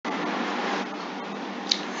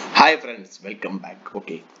Hi friends, welcome back.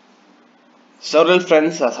 Okay, several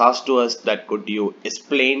friends has asked to us that could you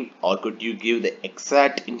explain or could you give the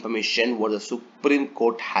exact information what the Supreme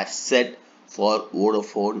Court has said for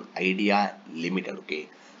Vodafone Idea Limited. Okay,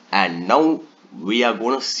 and now we are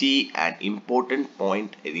going to see an important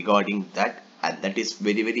point regarding that, and that is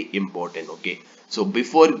very important. Okay, so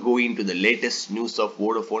before going to the latest news of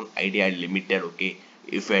Vodafone Idea Limited, okay,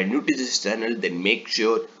 if you are new to this channel, then make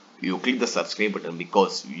sure you click the subscribe button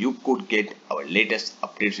because you could get our latest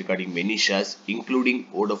updates regarding many shares including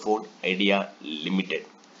Vodafone Idea Limited.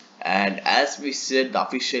 And as we said, the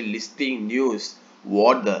official listing news,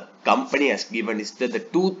 what the company has given is that the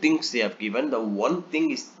two things they have given. The one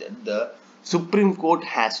thing is that the Supreme Court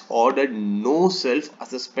has ordered no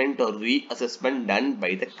self-assessment or reassessment done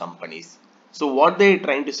by the companies. So what they are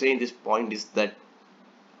trying to say in this point is that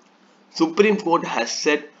Supreme Court has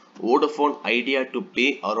said Vodafone Idea to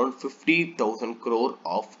pay around 50,000 crore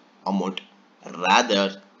of amount.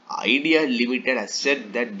 Rather, Idea Limited has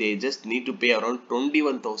said that they just need to pay around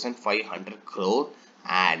 21,500 crore,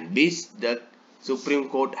 and this the Supreme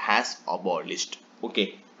Court has abolished.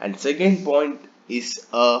 Okay, and second point is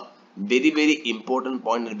a very important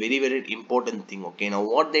point and very important thing. Okay, now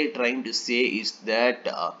what they're trying to say is that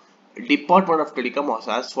Department of Telecom has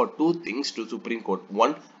asked for two things to Supreme Court.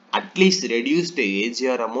 One, at least reduce the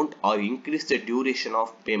AGR amount or increase the duration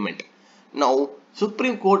of payment. Now,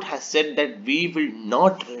 Supreme Court has said that we will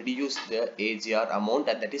not reduce the AGR amount,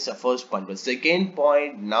 and that is the first point. The second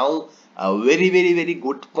point, now a very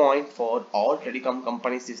good point for all telecom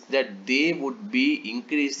companies is that they would be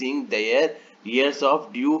increasing their years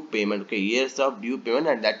of due payment. Okay, years of due payment,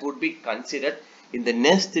 and that would be considered in the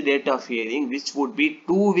next date of hearing, which would be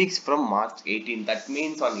 2 weeks from March 18. That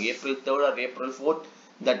means on April 3rd or April 4th,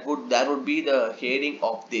 that would be the hearing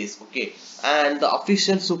of this. Okay, and the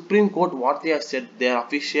official Supreme Court, what they have said, their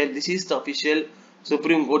official, this is the official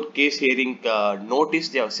Supreme Court case hearing notice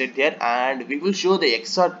they have said here, and we will show the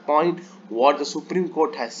exact point what the Supreme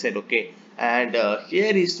Court has said. Okay, and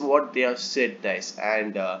here is what they have said, guys.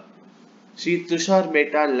 And Sri Tushar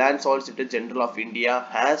Mehta, Land Solicitor General of India,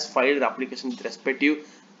 has filed an application with respective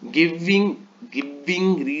giving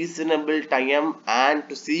reasonable time and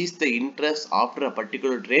to cease the interest after a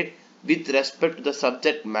particular date with respect to the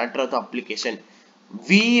subject matter of the application.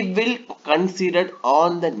 We will consider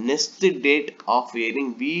on the next date of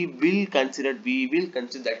hearing. We will consider.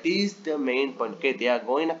 That is the main point. Okay, they are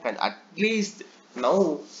going to at least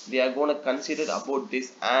now they are going to consider about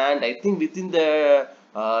this, and I think within the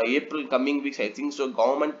April coming weeks, I think so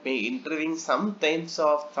government may intervene. Some kind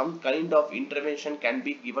of intervention can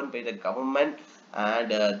be given by the government,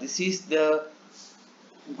 and this is the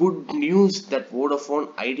good news that Vodafone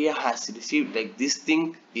Idea has received like this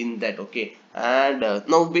thing in that. Okay, and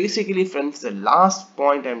now basically friends, the last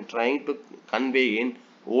point I'm trying to convey in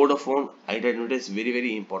Vodafone Idea Limited is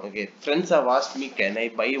very important. Okay, friends have asked me, can I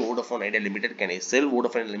buy Vodafone Idea Limited, can I sell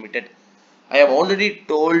Vodafone Limited? I have already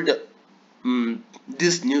told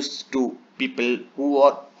this news to people who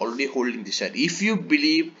are already holding the share. If you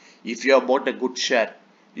believe, if you have bought a good share,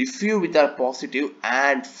 if you with are positive,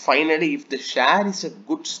 and finally if the share is a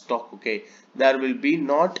good stock, okay, there will be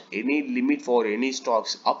not any limit for any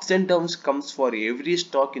stocks. Ups and downs comes for every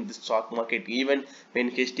stock in the stock market. Even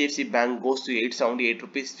when HDFC Bank goes to 878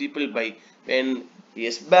 rupees, people buy. When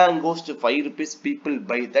Yes Bank goes to 5 rupees, people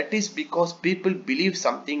buy. That is because people believe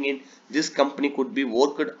something in this company could be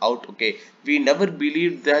worked out. Okay, we never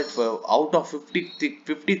believed that out of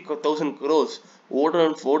 50,000 crores,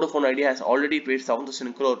 Vodafone Idea has already paid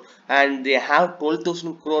 7,000 crore, and they have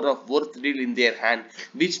 12,000 crore of worth deal in their hand,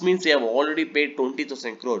 which means they have already paid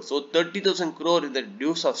 20,000 crore. So 30,000 crore in the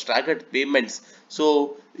dues of staggered payments.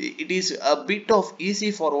 So it is a bit of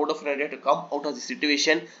easy for Vodafone Idea to come out of the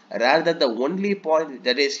situation. Rather, the only point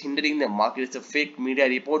that is hindering the market is the fake media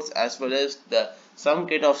reports, as well as the some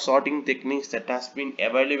kind of sorting techniques that has been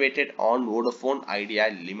evaluated on Vodafone Idea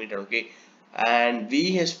Limited. Okay, and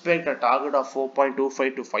we expect a target of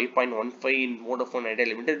 4.25 to 5.15 in Vodafone Idea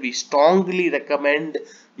Limited. We strongly recommend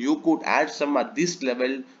you could add some at this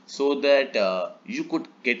level so that you could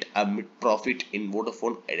get a mid profit in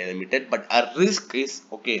Vodafone Idea Limited. But our risk is,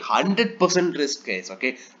 okay, 100% risk, guys.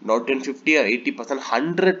 Okay, not in 50 or 80%,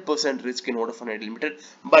 100% risk in Vodafone Idea Limited.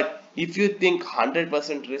 But if you think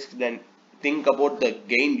 100% risk, then think about the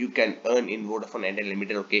gain you can earn in Vodafone Idea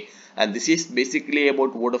Limited. Okay, and this is basically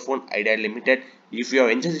about Vodafone Idea Limited. If you have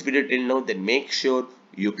enjoyed this video till now, then make sure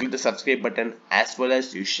you click the subscribe button, as well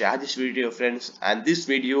as you share this video to your friends. And this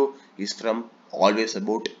video is from always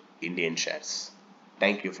about Indian shares.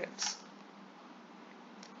 Thank you, friends.